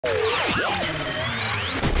What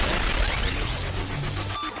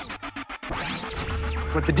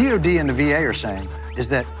the DOD and the VA are saying is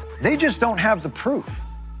that they just don't have the proof,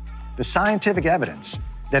 the scientific evidence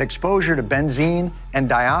that exposure to benzene and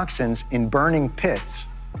dioxins in burning pits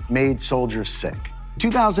made soldiers sick. In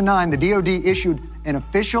 2009, the DOD issued an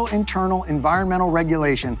official internal environmental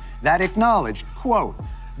regulation that acknowledged, quote,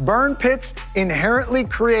 burn pits inherently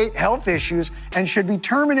create health issues and should be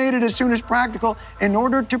terminated as soon as practical in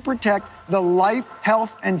order to protect the life,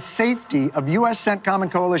 health, and safety of U.S. CENTCOM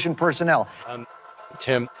Coalition personnel.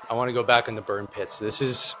 Tim, I want to go back on the burn pits. This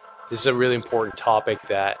is a really important topic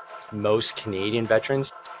that most Canadian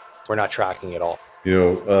veterans were not tracking at all.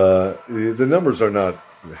 The numbers are not,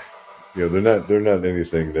 they're not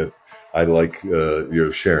anything that I like,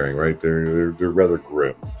 sharing, right? They're rather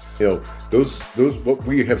grim. Those what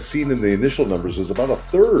we have seen in the initial numbers is about a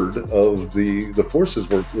third of the forces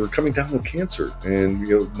were coming down with cancer, and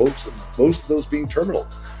most of those being terminal.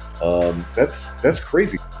 That's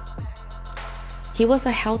crazy. He was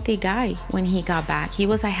a healthy guy when he got back. He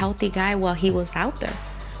was a healthy guy while he was out there.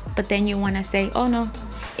 But then you want to say, oh no,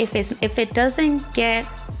 if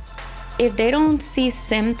they don't see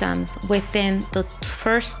symptoms within the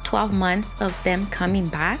first 12 months of them coming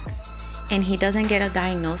back and he doesn't get a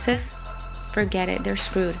diagnosis, forget it, they're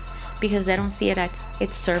screwed, because they don't see it as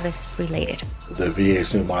it's service related. The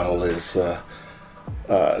VA's new model is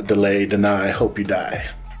delay, deny, hope you die.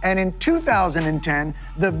 And in 2010,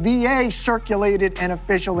 the VA circulated an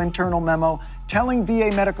official internal memo telling VA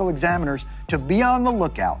medical examiners to be on the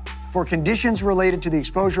lookout for conditions related to the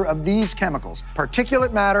exposure of these chemicals: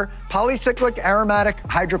 particulate matter, polycyclic aromatic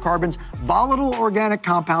hydrocarbons, volatile organic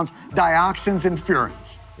compounds, dioxins, and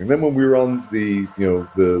furans. And then when we were on the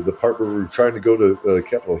part where we were trying to go to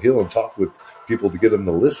Capitol Hill and talk with people to get them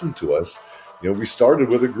to listen to us, we started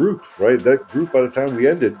with a group, right? That group, by the time we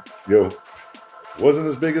ended, wasn't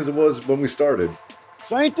as big as it was when we started.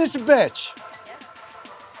 So ain't this a bitch?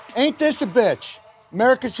 Ain't this a bitch?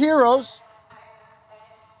 America's heroes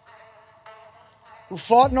who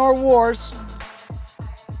fought in our wars,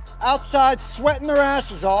 outside sweating their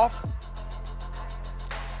asses off,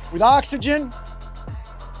 with oxygen,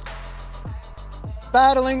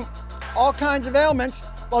 battling all kinds of ailments,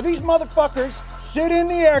 while these motherfuckers sit in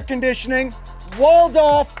the air conditioning, walled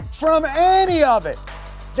off from any of it.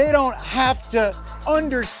 They don't have to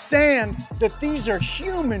understand that these are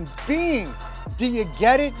human beings. Do you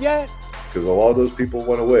get it yet? Because a lot of those people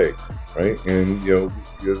went away, right? And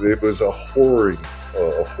it was a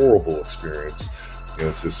horrible experience,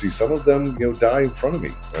 to see some of them, die in front of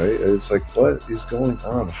me, right? It's like, what is going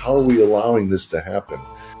on? How are we allowing this to happen?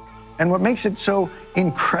 And what makes it so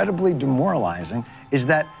incredibly demoralizing is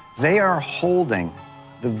that they are holding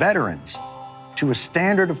the veterans to a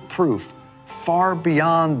standard of proof far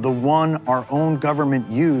beyond the one our own government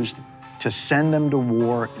used to send them to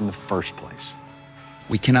war in the first place.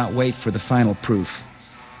 We cannot wait for the final proof,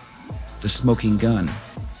 the smoking gun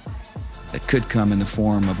that could come in the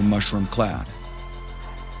form of a mushroom cloud.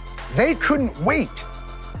 They couldn't wait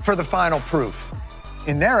for the final proof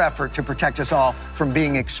in their effort to protect us all from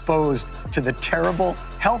being exposed to the terrible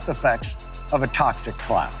health effects of a toxic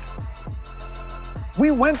cloud. We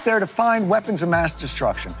went there to find weapons of mass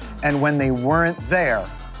destruction, and when they weren't there,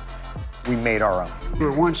 we made our own.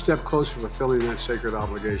 We're one step closer to fulfilling that sacred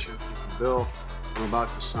obligation. The bill I'm about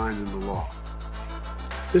to sign into law.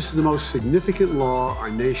 This is the most significant law our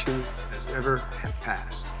nation has ever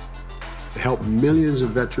passed to help millions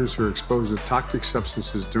of veterans who are exposed to toxic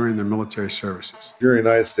substances during their military services. If you're a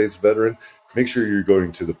United States veteran, make sure you're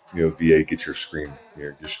going to the VA, get your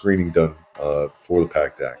screening done for the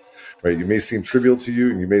PACT Act. Right? It may seem trivial to you,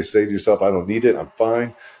 and you may say to yourself, I don't need it, I'm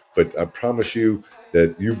fine. But I promise you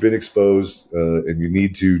that you've been exposed, and you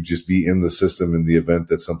need to just be in the system in the event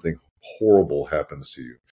that something horrible happens to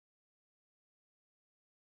you.